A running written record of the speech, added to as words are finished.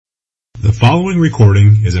The following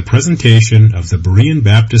recording is a presentation of the Berean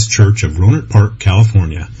Baptist Church of Rohnert Park,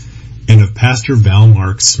 California, and of Pastor Val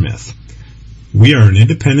Mark Smith. We are an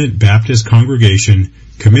independent Baptist congregation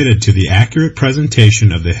committed to the accurate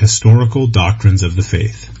presentation of the historical doctrines of the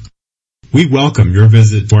faith. We welcome your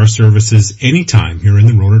visit to our services anytime here in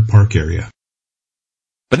the Rohnert Park area.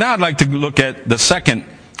 But now I'd like to look at the second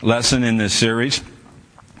lesson in this series,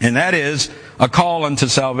 and that is a call unto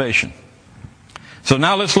salvation. So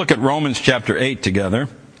now let's look at Romans chapter 8 together.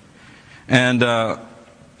 And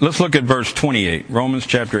let's look at verse 28. Romans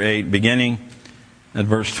chapter 8, beginning at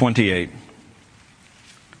verse 28.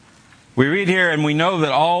 We read here, "And we know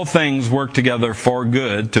that all things work together for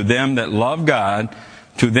good to them that love God,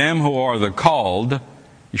 to them who are the called."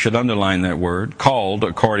 You should underline that word, called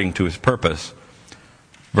according to his purpose.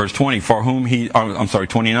 Verse 29, for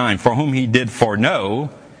whom he did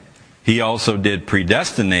foreknow, he also did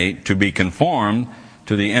predestinate to be conformed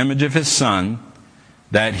to the image of his Son,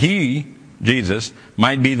 that he, Jesus,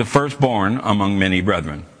 might be the firstborn among many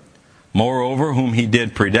brethren. Moreover, whom he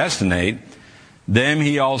did predestinate, them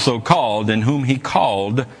he also called, and whom he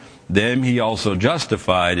called, them he also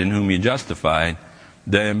justified, and whom he justified,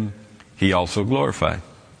 them he also glorified.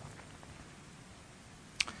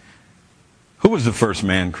 Who was the first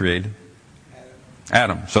man created?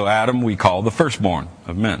 Adam. So Adam we call the firstborn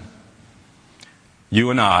of men. You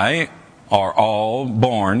and I are all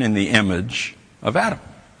born in the image of Adam.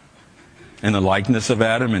 In the likeness of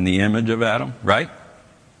Adam, in the image of Adam, right?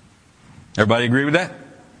 Everybody agree with that?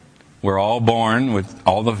 We're all born with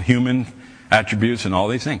all the human attributes and all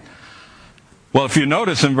these things. Well, if you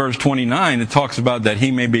notice in verse 29, it talks about that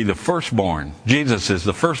he may be the firstborn. Jesus is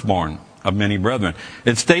the firstborn of many brethren.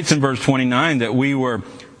 It states in verse 29 that we were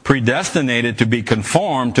predestinated to be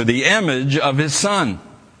conformed to the image of his Son,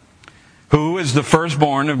 who is the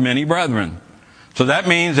firstborn of many brethren. So that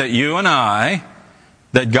means that you and I,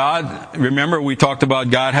 that God, remember we talked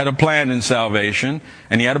about God had a plan in salvation,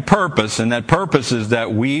 and he had a purpose, and that purpose is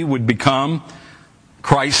that we would become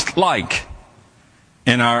Christ-like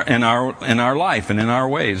in our life and in our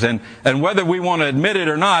ways. And whether we want to admit it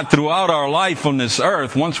or not, throughout our life on this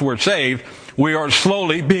earth, once we're saved, we are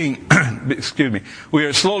slowly being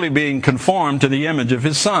conformed to the image of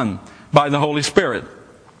his Son by the Holy Spirit.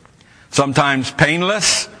 Sometimes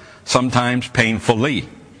painless, sometimes painfully.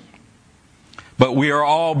 But we are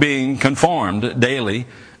all being conformed daily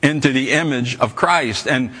into the image of Christ.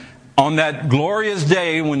 And on that glorious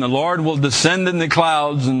day when the Lord will descend in the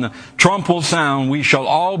clouds and the trump will sound, we shall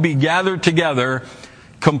all be gathered together,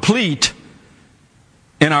 complete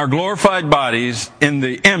in our glorified bodies in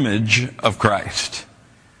the image of Christ.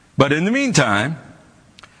 But in the meantime,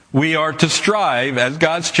 we are to strive as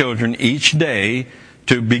God's children each day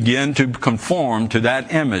to begin to conform to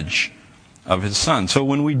that image of his Son. So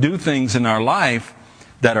when we do things in our life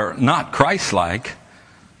that are not Christ-like,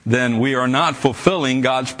 then we are not fulfilling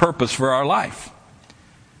God's purpose for our life.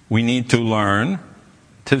 We need to learn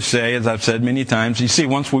to say, as I've said many times, you see,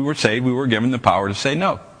 once we were saved, we were given the power to say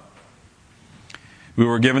no. We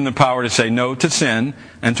were given the power to say no to sin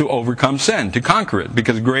and to overcome sin, to conquer it,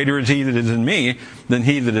 because greater is he that is in me than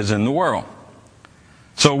he that is in the world.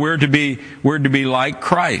 So we're to be like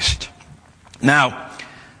Christ. Now,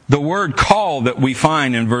 the word call that we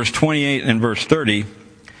find in verse 28 and verse 30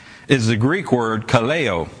 is the Greek word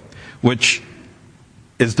kaleo, which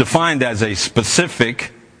is defined as a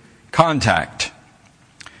specific contact.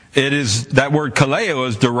 That word kaleo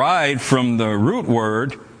is derived from the root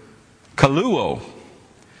word kaluo.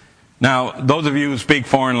 Now, those of you who speak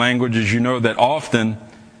foreign languages, you know that often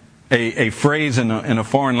a phrase in a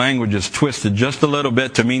foreign language is twisted just a little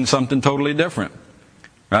bit to mean something totally different,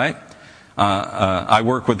 right? I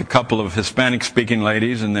work with a couple of Hispanic-speaking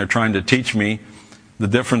ladies, and they're trying to teach me the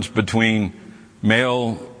difference between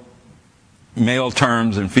male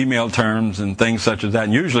terms and female terms and things such as that.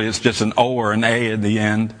 And usually it's just an O or an A at the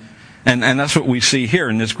end. And that's what we see here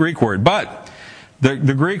in this Greek word. But the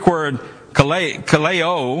Greek word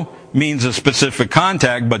kaleo means a specific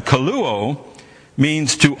contact, but kaluo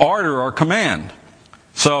means to order or command.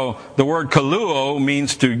 So the word kaluo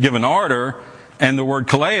means to give an order, and the word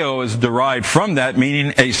kaleo is derived from that,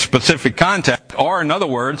 meaning a specific contact, or in other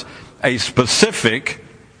words, a specific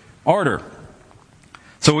order.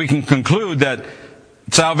 So we can conclude that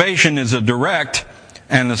salvation is a direct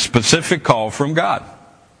and a specific call from God.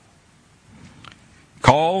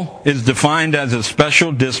 Call is defined as a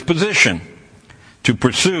special disposition to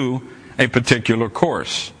pursue a particular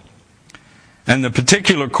course. And the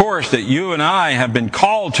particular course that you and I have been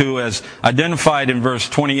called to, as identified in verse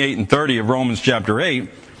 28 and 30 of Romans chapter 8,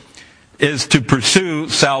 is to pursue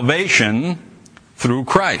salvation through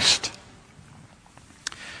Christ.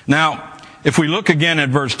 Now, if we look again at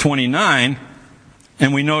verse 29,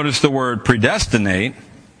 and we notice the word predestinate,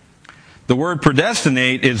 the word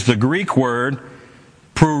predestinate is the Greek word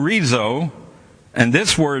proorizo, and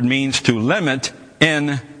this word means to limit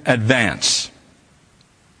in advance.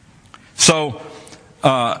 So,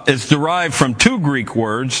 it's derived from two Greek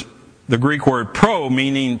words, the Greek word pro,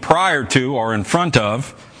 meaning prior to or in front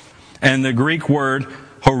of, and the Greek word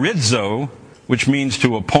horizo, which means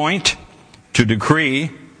to appoint, to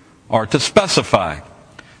decree, or to specify.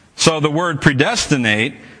 So the word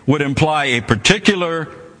predestinate would imply a particular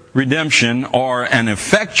redemption or an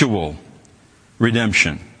effectual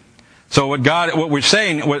redemption. So what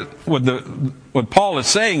Paul is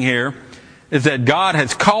saying here is that God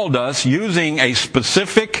has called us using a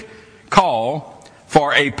specific call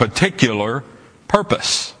for a particular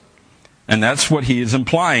purpose. And that's what he is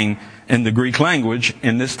implying in the Greek language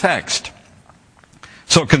in this text.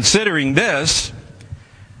 So considering this,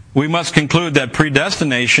 we must conclude that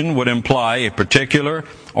predestination would imply a particular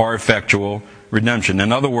or effectual redemption.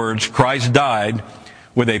 In other words, Christ died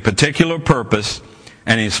with a particular purpose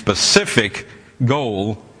and a specific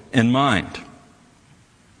goal in mind.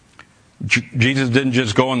 Jesus didn't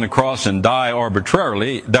just go on the cross and die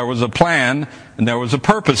arbitrarily. There was a plan and there was a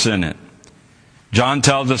purpose in it. John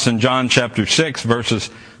tells us in John chapter 6, verses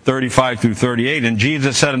 35 through 38, and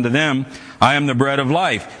Jesus said unto them, I am the bread of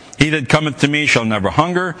life. He that cometh to me shall never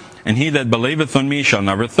hunger, and he that believeth on me shall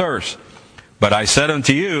never thirst. But I said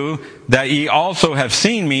unto you that ye also have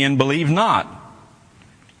seen me and believe not.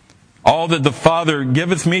 All that the Father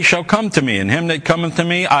giveth me shall come to me, and him that cometh to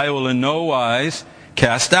me I will in no wise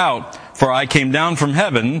cast out. For I came down from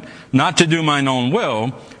heaven, not to do mine own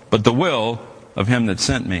will, but the will of him that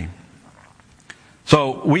sent me.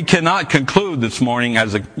 So we cannot conclude this morning,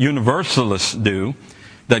 as a universalists do,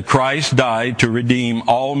 that Christ died to redeem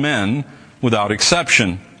all men without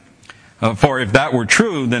exception. For if that were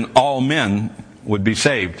true, then all men would be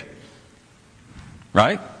saved.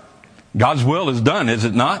 Right? God's will is done, is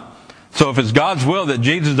it not? So if it's God's will that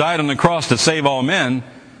Jesus died on the cross to save all men,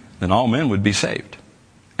 then all men would be saved.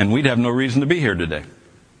 And we'd have no reason to be here today.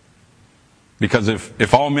 Because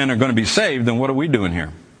if all men are going to be saved, then what are we doing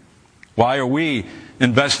here? Why are we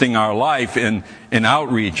investing our life in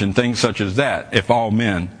outreach and things such as that if all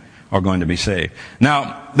men are going to be saved?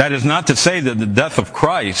 Now, that is not to say that the death of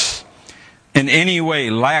Christ in any way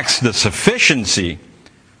lacks the sufficiency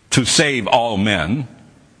to save all men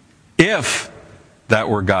if that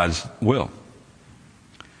were God's will.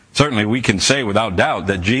 Certainly we can say without doubt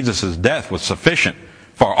that Jesus' death was sufficient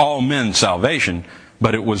for all men's salvation,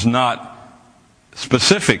 but it was not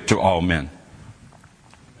specific to all men.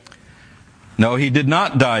 No, he did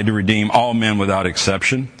not die to redeem all men without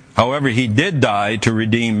exception. However, he did die to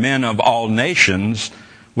redeem men of all nations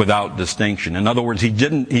without distinction. In other words, he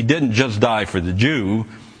didn't just die for the Jew,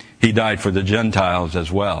 he died for the Gentiles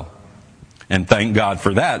as well. And thank God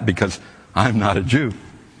for that, because I'm not a Jew,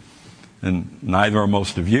 and neither are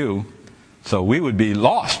most of you. So we would be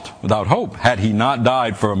lost without hope had he not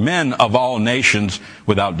died for men of all nations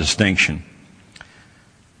without distinction.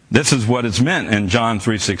 This is what is meant in John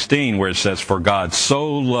 3:16, where it says, for God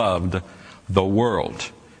so loved the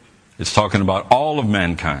world. It's talking about all of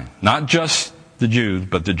mankind, not just the Jews,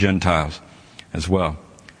 but the Gentiles as well.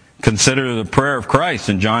 Consider the prayer of Christ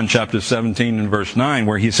in John chapter 17 and verse 9,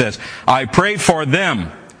 where he says, I pray for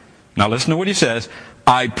them. Now listen to what he says.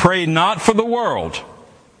 I pray not for the world.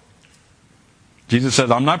 Jesus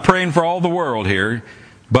says, I'm not praying for all the world here,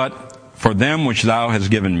 but for them which thou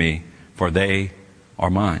hast given me, for they are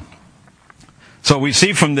mine. So we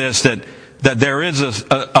see from this that there is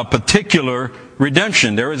a particular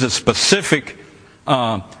redemption. There is a specific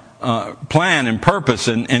plan and purpose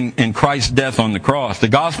in Christ's death on the cross. The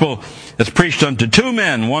gospel is preached unto two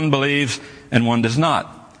men. One believes and one does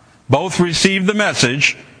not. Both receive the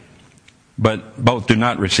message, but both do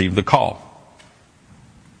not receive the call.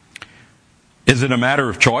 Is it a matter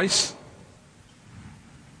of choice?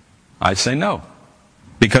 I say no.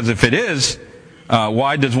 Because if it is,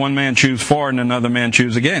 why does one man choose for and another man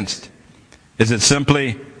choose against? Is it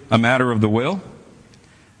simply a matter of the will?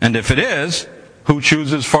 And if it is, who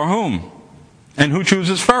chooses for whom? And who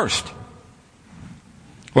chooses first?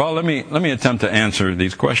 Well, let me attempt to answer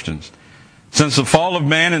these questions. Since the fall of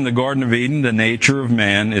man in the Garden of Eden, the nature of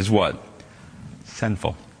man is what?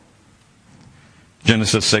 Sinful.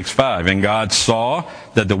 Genesis 6:5, and God saw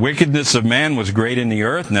that the wickedness of man was great in the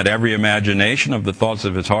earth, and that every imagination of the thoughts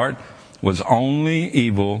of his heart was only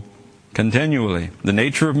evil continually. The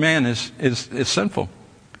nature of man is sinful.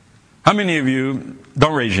 How many of you,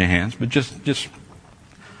 don't raise your hands, but just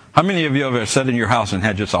how many of you have ever sat in your house and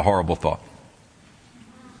had just a horrible thought?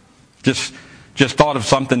 Just thought of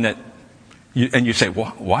something that, you say,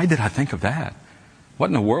 well, why did I think of that? What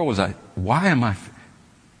in the world was I? Why am I?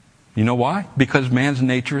 You know why? Because man's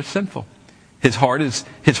nature is sinful. His heart is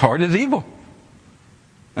evil.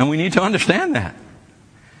 And we need to understand that.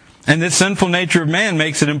 And this sinful nature of man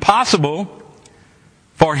makes it impossible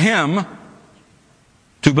for him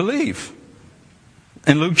to believe.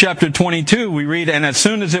 In Luke chapter 22, we read, "And as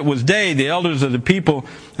soon as it was day, the elders of the people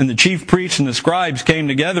and the chief priests and the scribes came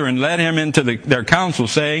together and led him into their council,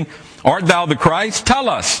 saying, 'Art thou the Christ? Tell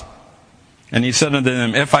us.' And he said unto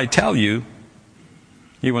them, 'If I tell you,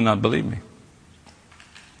 you will not believe me.'"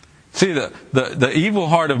 See, the evil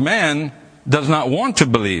heart of man does not want to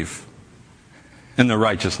believe in the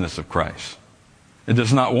righteousness of Christ. It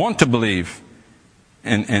does not want to believe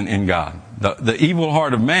in God. The evil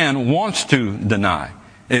heart of man wants to deny.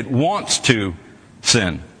 It wants to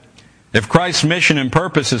sin. If Christ's mission and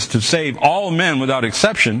purpose is to save all men without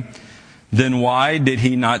exception, then why did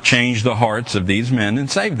he not change the hearts of these men and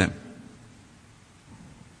save them?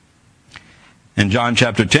 In John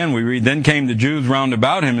chapter 10 we read, "Then came the Jews round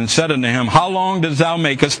about him and said unto him, How long dost thou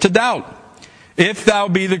make us to doubt? If thou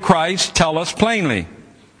be the Christ, tell us plainly.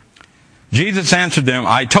 Jesus answered them,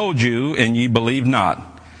 I told you, and ye believe not.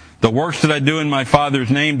 The works that I do in my Father's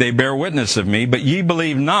name, they bear witness of me, but ye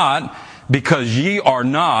believe not, because ye are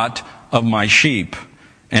not of my sheep.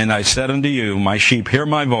 And I said unto you, my sheep hear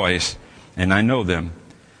my voice, and I know them,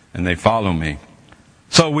 and they follow me."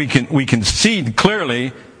 So we can see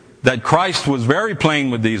clearly that Christ was very plain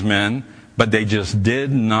with these men, but they just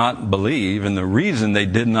did not believe. And the reason they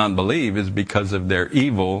did not believe is because of their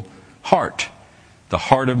evil heart. The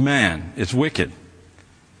heart of man is wicked.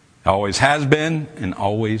 Always has been and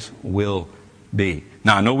always will be.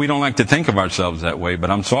 Now, I know we don't like to think of ourselves that way, but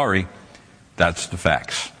I'm sorry. That's the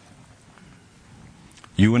facts.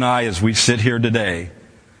 You and I, as we sit here today,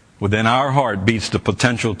 within our heart beats the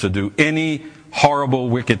potential to do any horrible,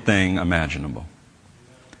 wicked thing imaginable.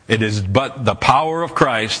 It is but the power of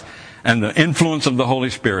Christ and the influence of the Holy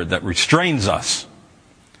Spirit that restrains us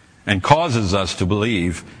and causes us to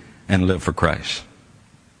believe and live for Christ.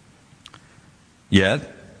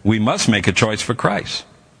 Yet, we must make a choice for Christ.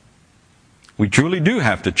 We truly do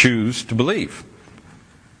have to choose to believe.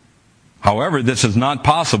 However, this is not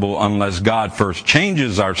possible unless God first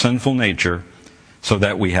changes our sinful nature so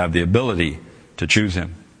that we have the ability to choose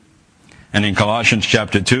Him. And in Colossians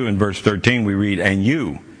chapter 2 and verse 13 we read, "And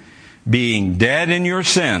you, being dead in your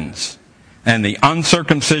sins and the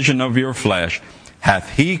uncircumcision of your flesh,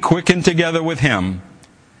 hath He quickened together with Him,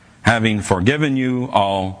 having forgiven you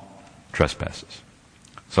all trespasses."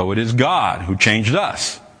 So it is God who changed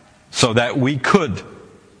us so that we could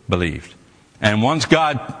believe. And once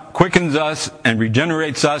God quickens us and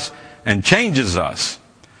regenerates us and changes us,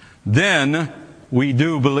 then we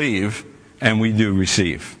do believe and we do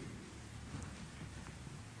receive.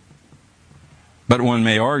 But one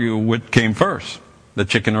may argue what came first, the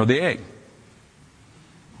chicken or the egg,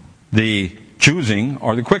 the choosing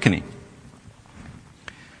or the quickening.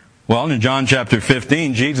 Well, in John chapter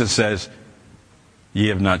 15, Jesus says, "Ye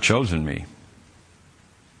have not chosen me,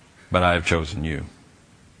 but I have chosen you."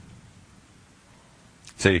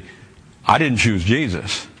 See, I didn't choose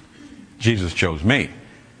Jesus. Jesus chose me.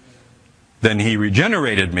 Then He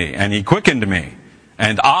regenerated me and He quickened me.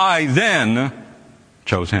 And I then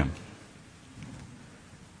chose Him.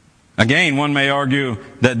 Again, one may argue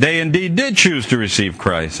that they indeed did choose to receive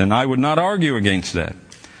Christ, and I would not argue against that.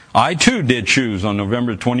 I too did choose on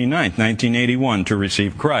November 29th, 1981 to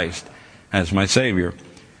receive Christ as my Savior.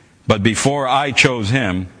 But before I chose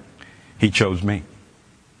Him, He chose me.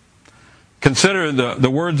 Consider the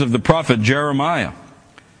words of the prophet Jeremiah.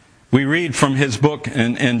 We read from his book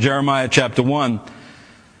in Jeremiah chapter 1,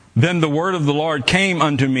 "Then the word of the Lord came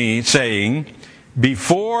unto me, saying,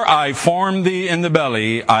 Before I formed thee in the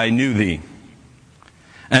belly, I knew thee.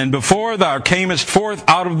 And before thou camest forth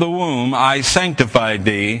out of the womb, I sanctified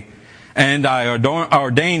thee, and I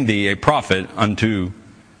ordained thee a prophet unto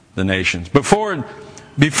the nations." Before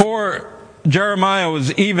Jeremiah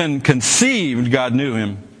was even conceived, God knew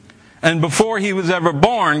him. And before he was ever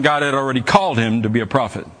born, God had already called him to be a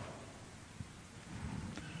prophet.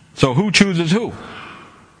 So who chooses who?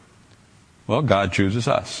 Well, God chooses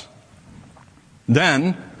us.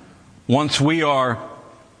 Then, once we are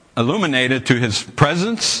illuminated to His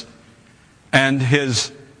presence and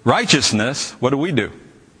His righteousness, what do?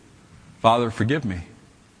 "Father, forgive me.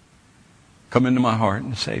 Come into my heart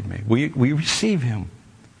and save me." We receive Him.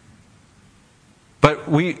 But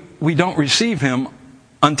we don't receive Him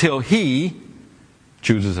until He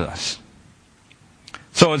chooses us.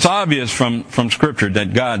 So it's obvious from Scripture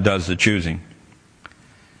that God does the choosing.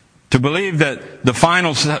 To believe that the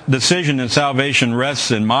final decision in salvation rests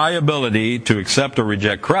in my ability to accept or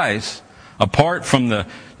reject Christ, apart from the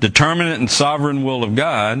determinate and sovereign will of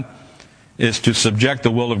God, is to subject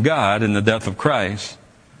the will of God in the death of Christ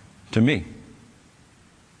to me.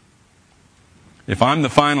 If I'm the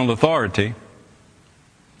final authority,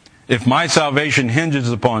 if my salvation hinges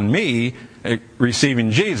upon me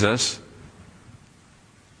receiving Jesus,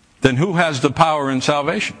 then who has the power in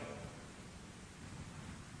salvation?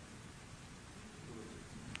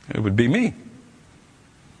 It would be me.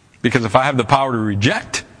 Because if I have the power to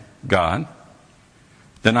reject God,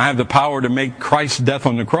 then I have the power to make Christ's death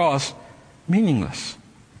on the cross meaningless.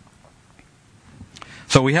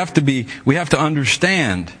 So we have to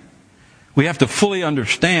understand, we have to fully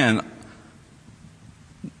understand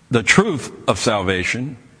the truth of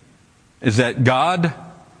salvation is that God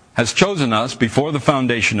has chosen us before the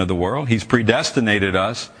foundation of the world. He's predestinated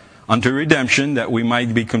us unto redemption, that we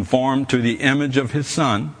might be conformed to the image of His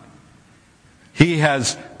Son. He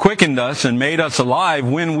has quickened us and made us alive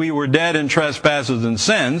when we were dead in trespasses and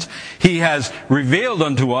sins. He has revealed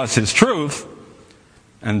unto us His truth,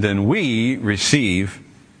 and then we receive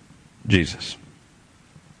Jesus.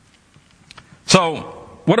 So,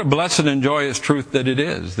 what a blessed and joyous truth that it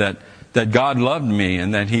is, that God loved me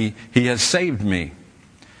and that He has saved me.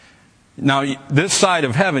 Now, this side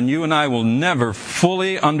of heaven, you and I will never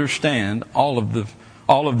fully understand all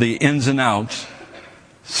of the ins and outs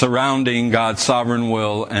surrounding God's sovereign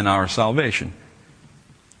will and our salvation.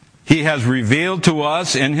 He has revealed to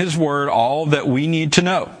us in His Word all that we need to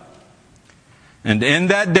know. And in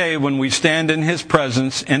that day when we stand in His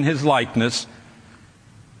presence, in His likeness,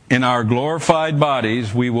 in our glorified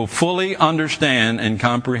bodies, we will fully understand and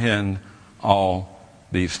comprehend all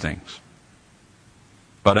these things.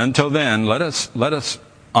 But until then, let us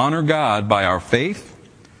honor God by our faith,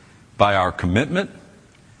 by our commitment,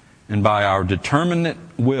 and by our determinate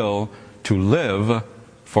will to live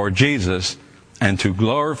for Jesus and to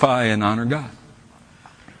glorify and honor God.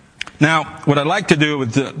 Now, what I'd like to do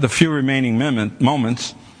with the few remaining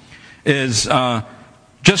moments is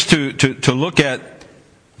just to look at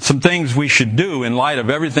some things we should do in light of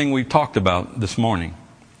everything we've talked about this morning.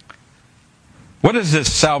 What does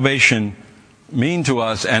this salvation mean to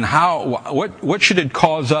us, and what should it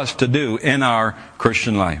cause us to do in our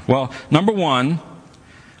Christian life? Well, number one,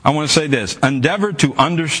 I want to say this: endeavor to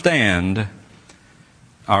understand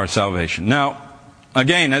our salvation. Now,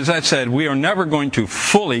 again, as I said, we are never going to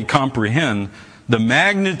fully comprehend the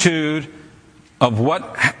magnitude of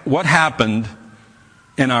what happened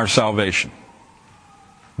in our salvation.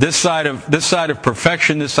 This side of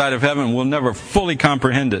perfection, this side of heaven, we'll never fully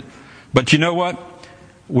comprehend it. But you know what?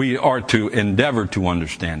 We are to endeavor to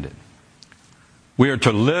understand it. We are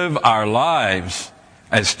to live our lives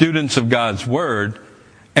as students of God's Word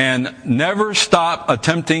and never stop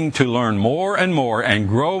attempting to learn more and more and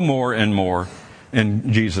grow more and more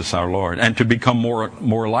in Jesus our Lord, and to become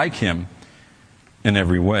more like Him in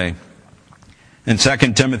every way. In 2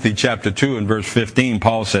 Timothy chapter 2 and verse 15,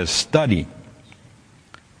 Paul says, Study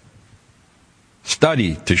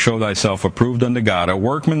to show thyself approved unto God, a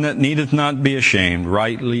workman that needeth not be ashamed,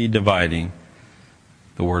 rightly dividing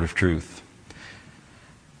the word of truth.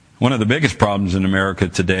 One of the biggest problems in America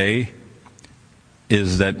today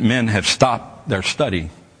is that men have stopped their study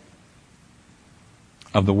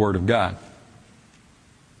of the Word of God.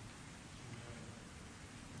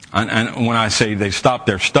 And when I say they stopped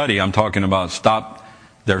their study, I'm talking about stop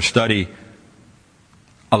their study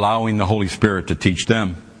allowing the Holy Spirit to teach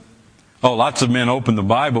them. Oh, lots of men open the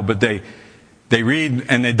Bible, but they read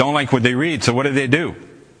and they don't like what they read. So what do?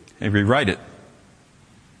 They rewrite it.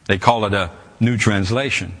 They call it a new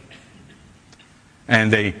translation.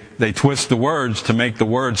 And they twist the words to make the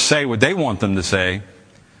words say what they want them to say,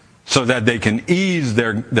 so that they can ease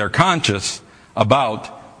their conscience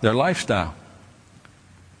about their lifestyle.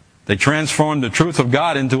 They transform the truth of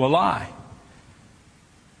God into a lie.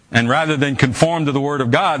 And rather than conform to the Word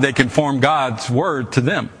of God, they conform God's Word to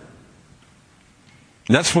them.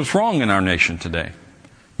 That's what's wrong in our nation today.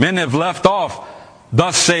 Men have left off,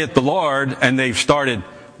 thus saith the Lord, and they've started,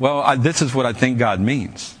 this is what I think God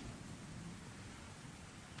means.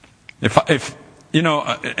 If you know,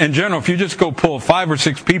 in general, if you just go pull 5 or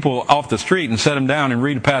 6 people off the street and set them down and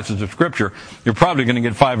read a passage of Scripture, you're probably going to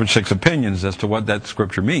get 5 or 6 opinions as to what that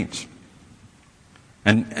Scripture means.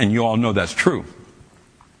 And you all know that's true.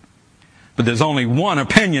 But there's only one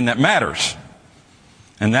opinion that matters,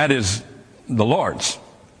 and that is the Lord's.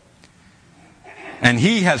 And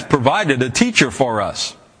He has provided a teacher for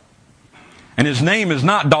us. And His name is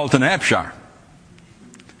not Dalton Abshire.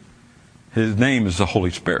 His name is the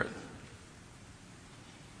Holy Spirit.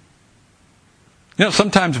 You know,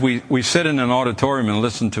 sometimes we sit in an auditorium and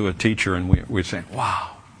listen to a teacher and we say,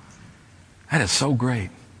 wow, that is so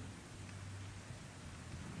great.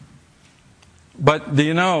 But do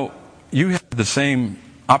you know, you have the same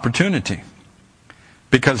opportunity.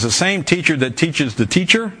 Because the same teacher that teaches the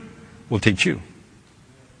teacher will teach you.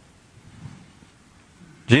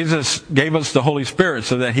 Jesus gave us the Holy Spirit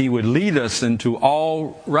so that He would lead us into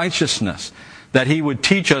all righteousness, that He would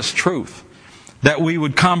teach us truth, that we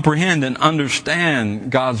would comprehend and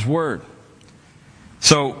understand God's Word.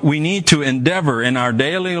 So we need to endeavor in our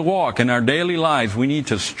daily walk, in our daily lives, we need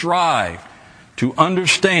to strive to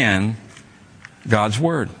understand God's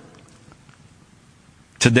Word.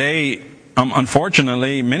 Today,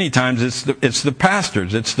 unfortunately, many times it's the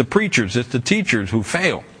pastors, it's the preachers, it's the teachers who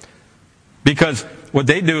fail. Because what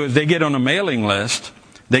they do is they get on a mailing list,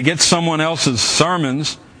 they get someone else's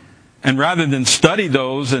sermons, and rather than study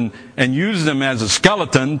those and use them as a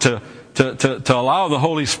skeleton to allow the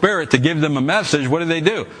Holy Spirit to give them a message, what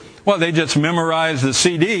do? Well, they just memorize the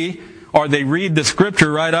CD, or they read the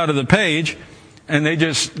scripture right out of the page, and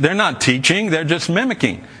they're not teaching, they're just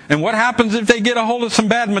mimicking. And what happens if they get a hold of some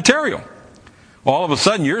bad material? Well, all of a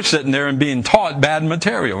sudden you're sitting there and being taught bad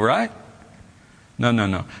material, right?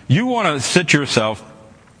 No. You want to submit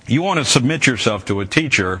yourself to a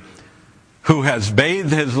teacher who has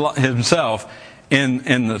bathed himself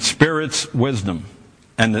in the Spirit's wisdom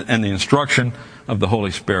and the instruction of the Holy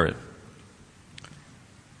Spirit.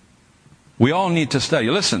 We all need to study.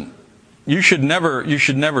 Listen, you should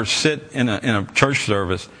never sit in a church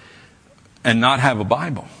service and not have a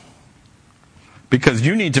Bible. Because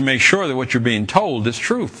you need to make sure that what you're being told is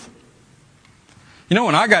truth. You know,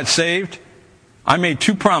 when I got saved, I made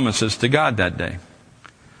 2 promises to God that day.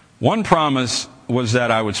 One promise was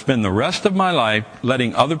that I would spend the rest of my life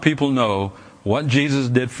letting other people know what Jesus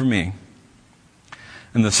did for me.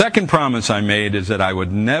 And the second promise I made is that I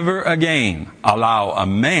would never again allow a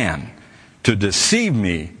man to deceive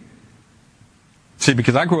me. See,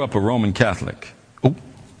 because I grew up a Roman Catholic. Oh,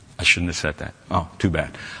 I shouldn't have said that. Oh, too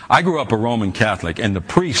bad. I grew up a Roman Catholic, and the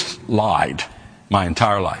priests lied my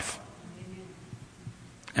entire life.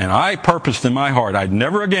 And I purposed in my heart I'd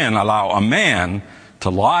never again allow a man to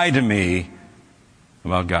lie to me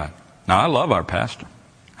about God. Now, I love our pastor.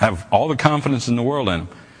 I have all the confidence in the world in him.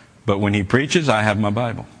 But when he preaches, I have my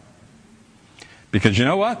Bible. Because you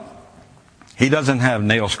know what? He doesn't have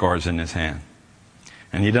nail scars in his hand.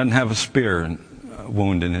 And he doesn't have a spear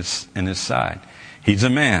wound in his side. He's a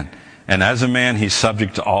man. And as a man, he's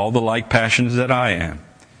subject to all the like passions that I am.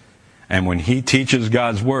 And when he teaches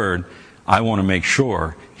God's Word, I want to make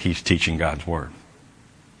sure he's teaching God's Word.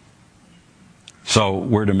 So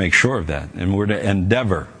we're to make sure of that. And we're to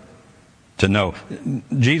endeavor to know.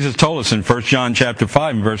 Jesus told us in 1 John chapter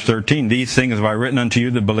 5 and verse 13, "These things have I written unto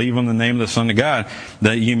you that believe on the name of the Son of God,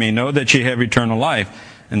 that ye may know that ye have eternal life,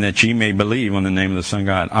 and that ye may believe on the name of the Son of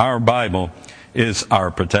God." Our Bible is our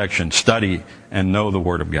protection. Study and know the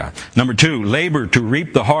Word of God. Number 2, labor to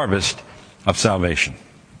reap the harvest of salvation.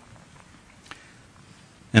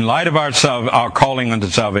 In light of our calling unto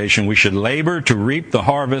salvation, we should labor to reap the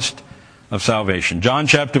harvest of salvation. John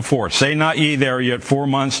chapter 4, "Say not ye, there are yet 4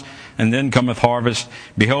 months, and then cometh harvest.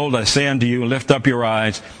 Behold, I say unto you, lift up your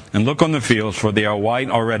eyes, and look on the fields, for they are white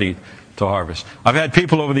already to harvest." I've had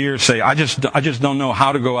people over the years say, I just don't know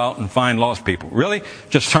how to go out and find lost people. Really?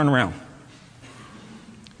 Just turn around.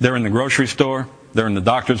 They're in the grocery store, they're in the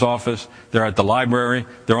doctor's office, they're at the library,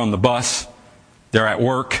 they're on the bus, they're at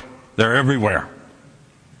work, they're everywhere.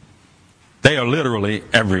 They are literally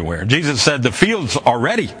everywhere. Jesus said the fields are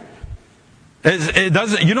ready.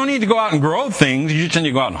 You don't need to go out and grow things, you just need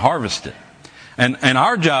to go out and harvest it. And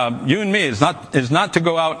our job, you and me, is not to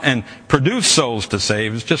go out and produce souls to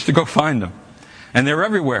save, it's just to go find them. And they're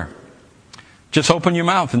everywhere. Just open your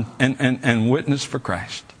mouth and witness for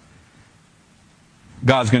Christ.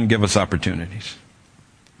 God's going to give us opportunities.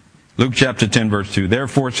 Luke chapter 10 verse 2,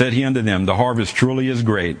 "Therefore said he unto them, the harvest truly is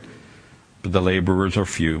great, but the laborers are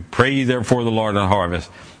few. Pray ye therefore the Lord of the harvest,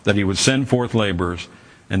 that he would send forth laborers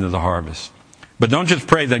into the harvest." But don't just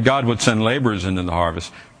pray that God would send laborers into the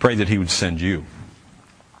harvest. Pray that he would send you.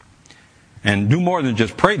 And do more than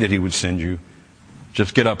just pray that he would send you.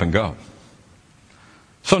 Just get up and go.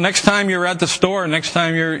 So next time you're at the store, next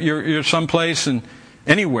time you're someplace and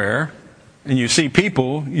anywhere, and you see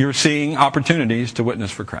people, you're seeing opportunities to witness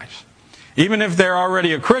for Christ. Even if they're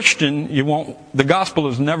already a Christian, the gospel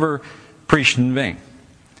is never preached in vain.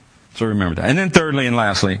 So remember that. And then thirdly and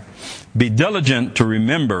lastly, be diligent to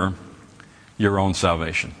remember your own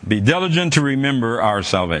salvation. Be diligent to remember our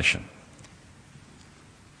salvation.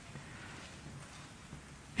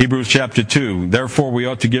 Hebrews chapter 2, therefore we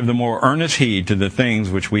ought to give the more earnest heed to the things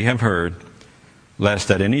which we have heard, lest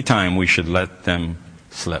at any time we should let them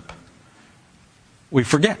slip. We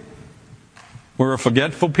forget. We're a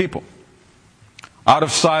forgetful people. Out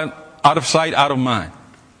of sight, out of mind.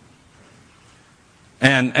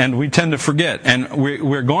 And we tend to forget. And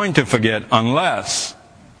we're going to forget unless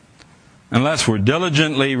we're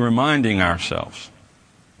diligently reminding ourselves.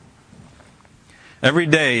 Every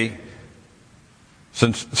day,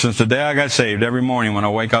 since the day I got saved, every morning when I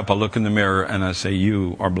wake up, I look in the mirror and I say,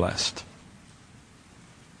 you are blessed.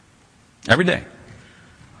 Every day.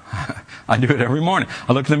 I do it every morning.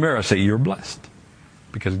 I look in the mirror, I say, you're blessed.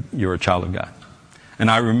 Because you're a child of God. And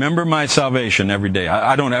I remember my salvation every day.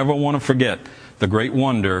 I don't ever want to forget the great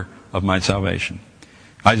wonder of my salvation.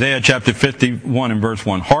 Isaiah chapter 51 and verse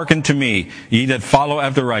 1. Hearken to me, ye that follow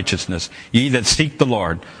after righteousness, ye that seek the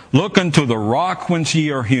Lord. Look unto the rock whence ye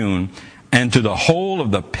are hewn, and to the hole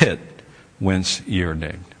of the pit whence ye are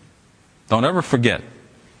digged. Don't ever forget.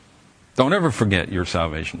 Don't ever forget your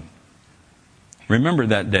salvation. Remember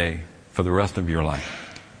that day for the rest of your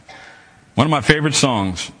life. One of my favorite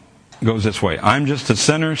songs goes this way. I'm just a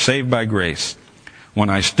sinner saved by grace. When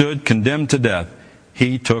I stood condemned to death,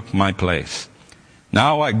 he took my place.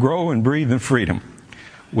 Now I grow and breathe in freedom,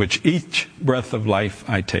 which each breath of life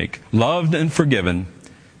I take. Loved and forgiven,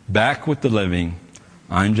 back with the living,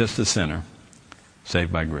 I'm just a sinner,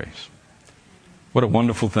 saved by grace. What a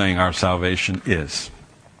wonderful thing our salvation is.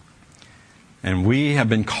 And we have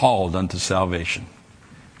been called unto salvation.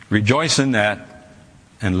 Rejoice in that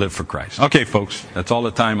and live for Christ. Okay, folks, that's all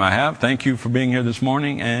the time I have. Thank you for being here this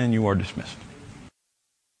morning, and you are dismissed.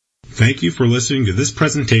 Thank you for listening to this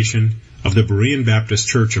presentation of the Berean Baptist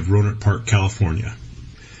Church of Rohnert Park, California.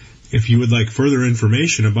 If you would like further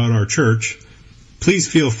information about our church, please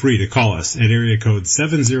feel free to call us at area code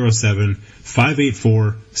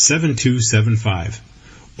 707-584-7275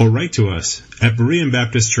 or write to us at Berean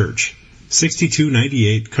Baptist Church,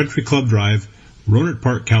 6298 Country Club Drive, Rohnert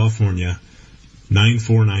Park, California,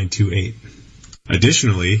 94928.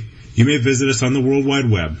 Additionally, you may visit us on the World Wide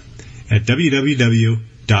Web at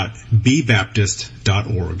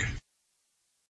www.bbaptist.org.